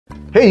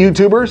Hey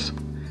YouTubers!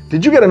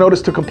 Did you get a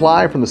notice to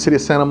comply from the city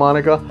of Santa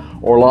Monica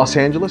or Los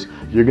Angeles?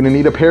 You're gonna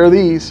need a pair of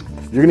these.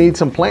 You're gonna need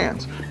some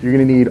plans. You're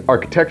gonna need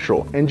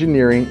architectural,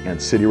 engineering,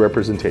 and city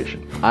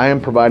representation. I am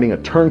providing a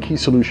turnkey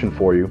solution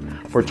for you.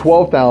 For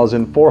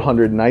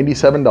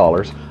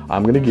 $12,497,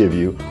 I'm gonna give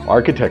you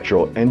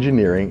architectural,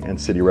 engineering, and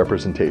city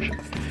representation.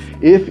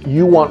 If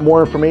you want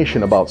more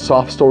information about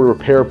soft story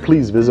repair,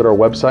 please visit our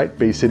website,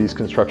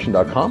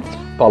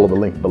 baycitiesconstruction.com. Follow the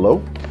link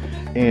below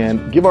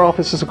and give our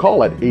offices a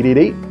call at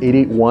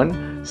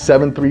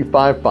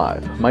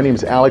 888-881-7355. My name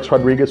is Alex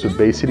Rodriguez with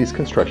Bay Cities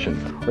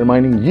Construction,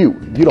 reminding you,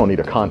 you don't need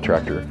a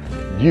contractor,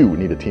 you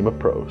need a team of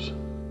pros.